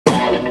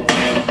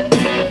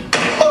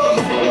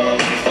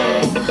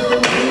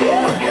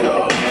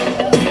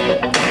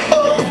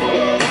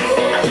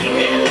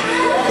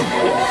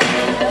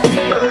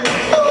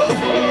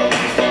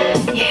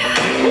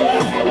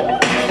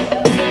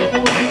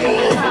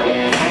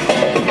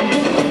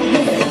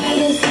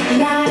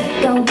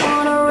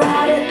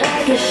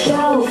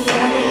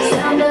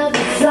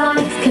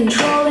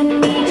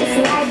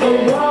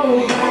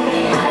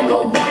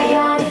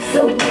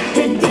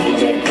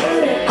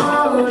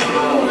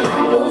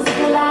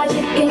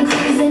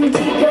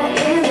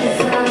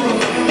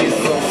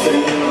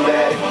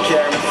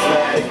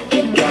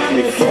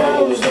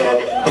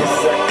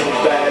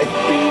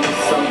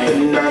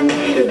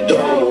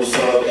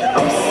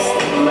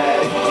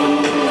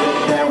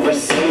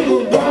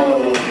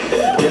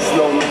There's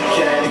no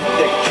mechanic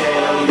that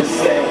can't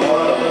understand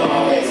what I'm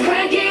on. Let's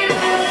crank it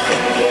up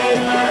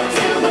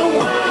till the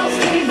walls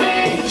cave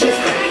in. Just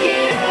crank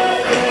it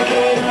up,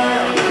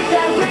 put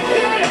that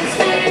record on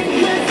spin.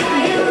 'Cause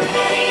I am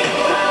ready to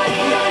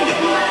party, gonna get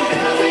my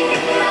girls and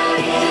get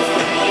naughty. Just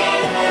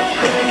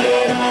crank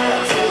it up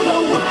till the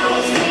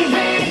walls cave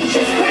in.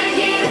 Just crank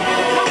it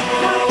up,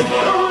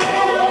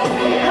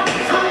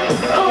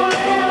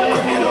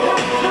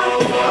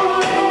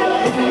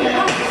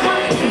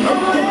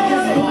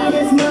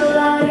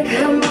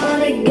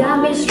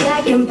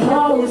 striking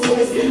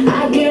poses.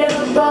 I get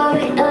up all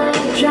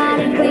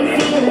electronically,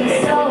 feeling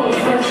so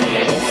fresh.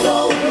 It's so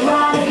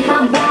erotic,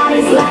 my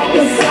body's like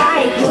a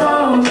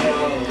cyclone.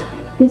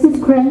 This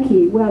is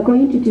Cranky. We are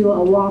going to do a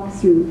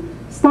walkthrough.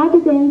 Start the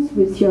dance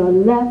with your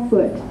left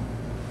foot.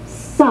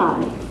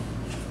 Side,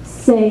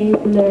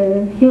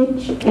 sailor,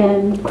 hitch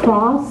and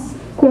cross,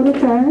 quarter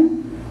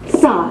turn,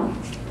 side,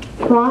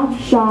 cross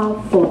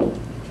shuffle,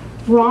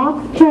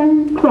 rock,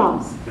 turn,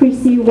 cross,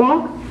 precede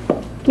walk,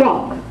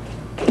 walk.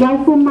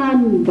 Rifle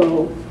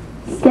mambo,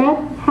 step,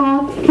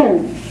 half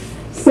turn,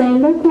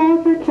 sailor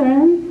quarter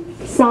turn,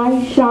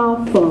 side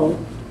shuffle,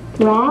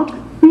 rock,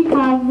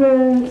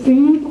 recover,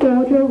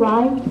 3/4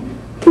 right,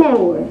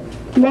 forward,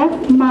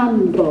 left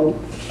mambo,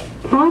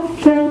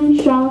 half turn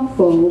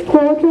shuffle,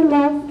 quarter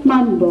left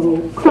mambo,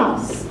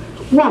 cross,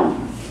 1,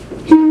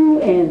 2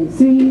 and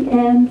 3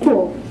 and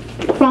 4,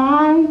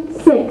 5,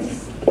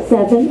 6,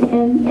 7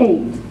 and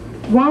 8,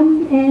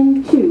 1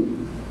 and 2,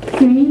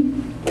 3,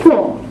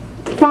 4.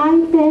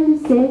 5 and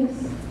 6,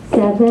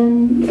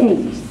 7,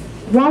 8,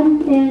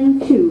 1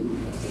 and 2,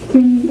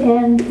 3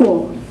 and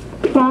 4,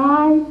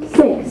 5,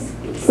 6,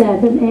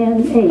 7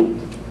 and 8,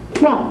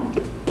 1,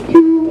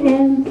 2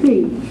 and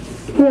 3,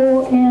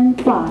 4 and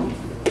 5,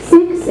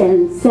 6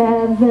 and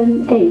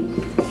 7, 8,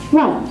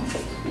 1,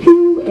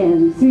 2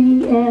 and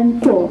 3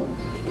 and 4,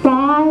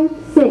 5,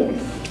 6,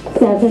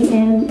 7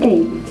 and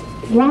 8,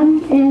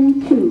 1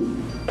 and 2,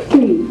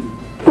 3,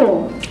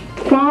 4,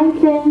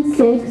 5 and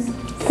 6,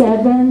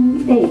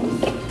 7, 8,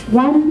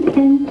 1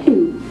 and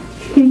 2,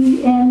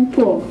 3 and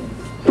 4,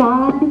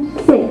 5,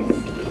 6,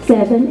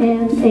 7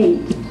 and 8,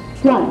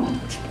 1,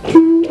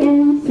 2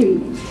 and 3,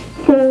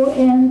 4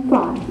 and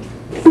 5,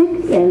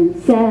 6 and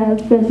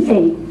 7,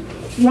 8,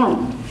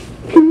 1,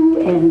 2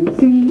 and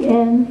 3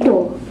 and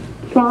 4,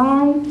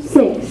 5,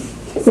 6,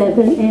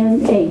 7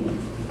 and 8,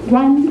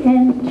 1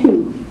 and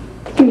 2,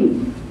 3,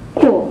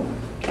 4,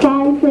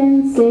 5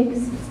 and 6,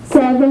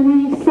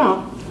 7, we stop,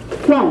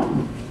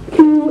 1,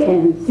 2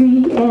 and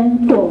 3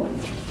 and 4,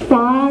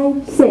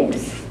 5,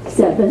 6,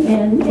 7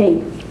 and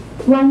 8,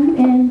 1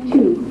 and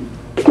 2,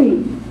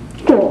 3,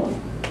 4,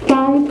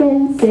 5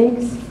 and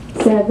 6,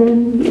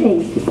 7,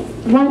 8,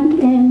 1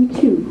 and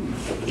 2,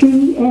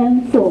 3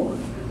 and 4,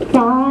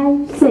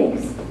 5,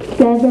 6,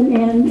 7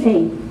 and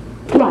 8,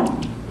 1,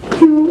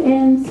 2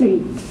 and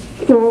 3,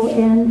 4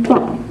 and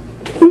 5,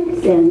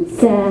 6 and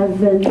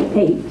 7,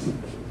 8.